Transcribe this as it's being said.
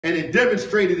And it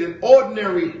demonstrated in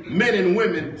ordinary men and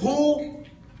women who,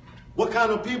 what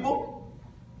kind of people?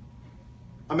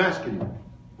 I'm asking you.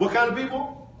 What kind of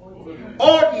people?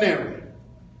 Ordinary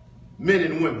men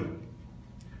and women,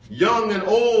 young and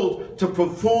old, to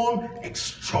perform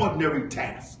extraordinary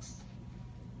tasks.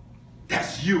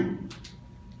 That's you.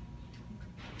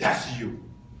 That's you.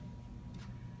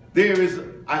 There is,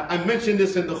 I mentioned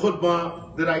this in the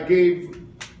khutbah that I gave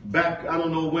back, I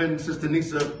don't know when Sister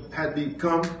Nisa had me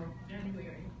come.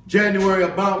 January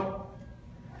about,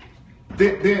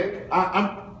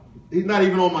 he's not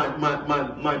even on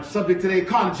my subject today,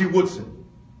 Carter G. Woodson.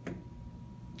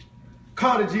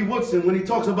 Carter G. Woodson, when he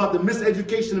talks about the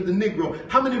miseducation of the Negro.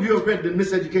 How many of you have read the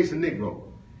Miseducation Negro?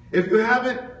 If you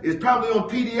haven't, it's probably on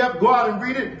PDF. Go out and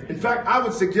read it. In fact, I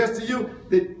would suggest to you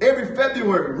that every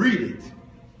February, read it.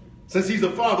 Since he's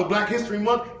the father of Black History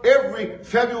Month, every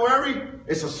February,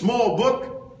 it's a small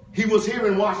book. He was here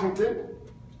in Washington.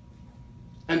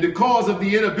 And because of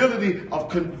the inability of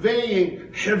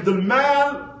conveying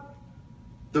Abdul-Malik,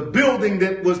 the building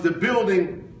that was the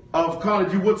building of Carter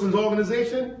G. Woodson's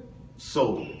organization,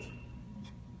 sold.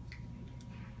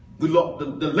 The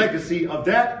legacy of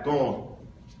that, gone.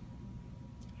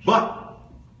 But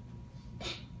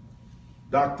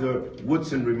Dr.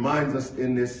 Woodson reminds us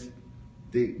in this,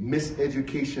 the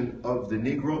miseducation of the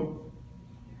Negro.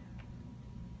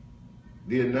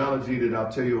 The analogy that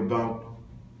I'll tell you about,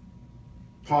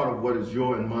 part of what is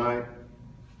your and my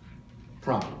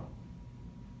problem.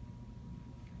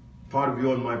 Part of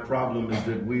your and my problem is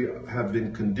that we have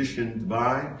been conditioned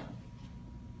by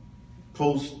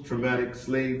post-traumatic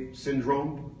slave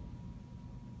syndrome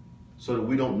so that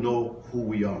we don't know who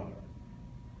we are.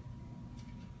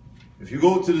 If you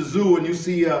go to the zoo and you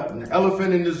see an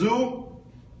elephant in the zoo,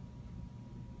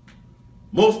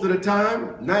 most of the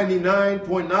time,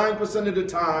 99.9% of the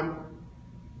time,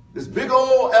 this big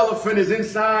old elephant is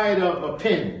inside a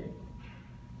pen.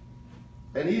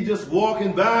 And he's just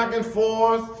walking back and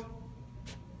forth,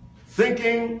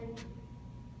 thinking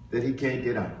that he can't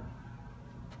get out.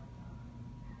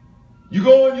 You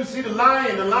go and you see the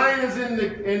lion is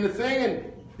in the thing,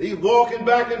 and he's walking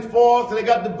back and forth, and they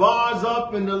got the bars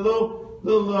up and the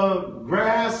little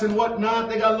grass and whatnot.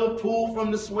 They got a little pool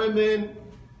from the swim in.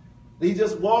 He's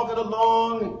just walking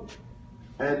along,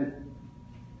 and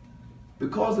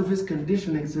because of his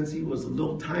conditioning since he was a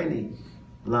little tiny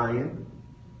lion,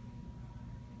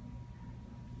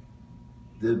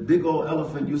 the big old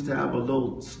elephant used to have a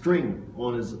little string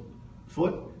on his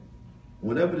foot.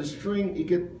 Whenever the string, he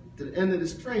get to the end of the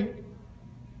string,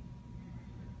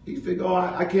 he figure, oh,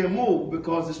 I can't move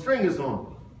because the string is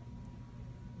on.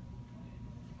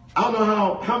 I don't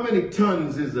know how many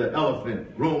tons is an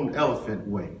elephant, grown elephant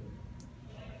weigh.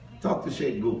 Talk to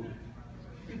Sheikh Gould.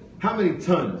 How many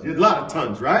tons? There's a lot of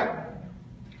tons, right?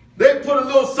 They put a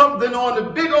little something on the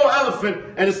big old elephant,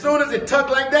 and as soon as it tucked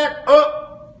like that,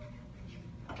 up,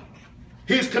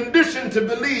 he's conditioned to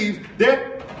believe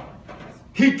that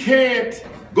he can't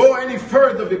go any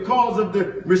further because of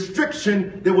the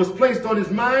restriction that was placed on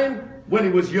his mind when he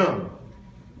was young.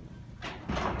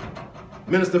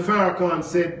 Minister Farrakhan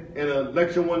said in a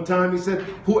lecture one time, he said,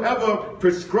 whoever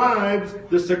prescribes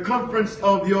the circumference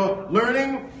of your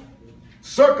learning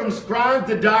circumscribes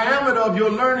the diameter of your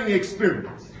learning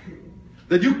experience.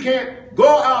 That you can't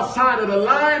go outside of the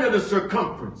line of the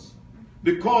circumference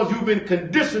because you've been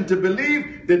conditioned to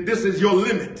believe that this is your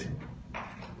limit.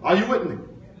 Are you with me?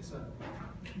 Yes, sir.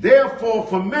 Therefore,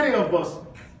 for many of us,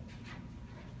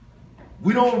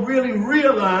 we don't really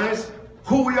realize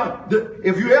who we are.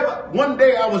 If you ever, one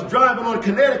day I was driving on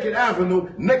Connecticut Avenue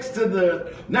next to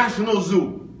the National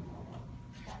Zoo.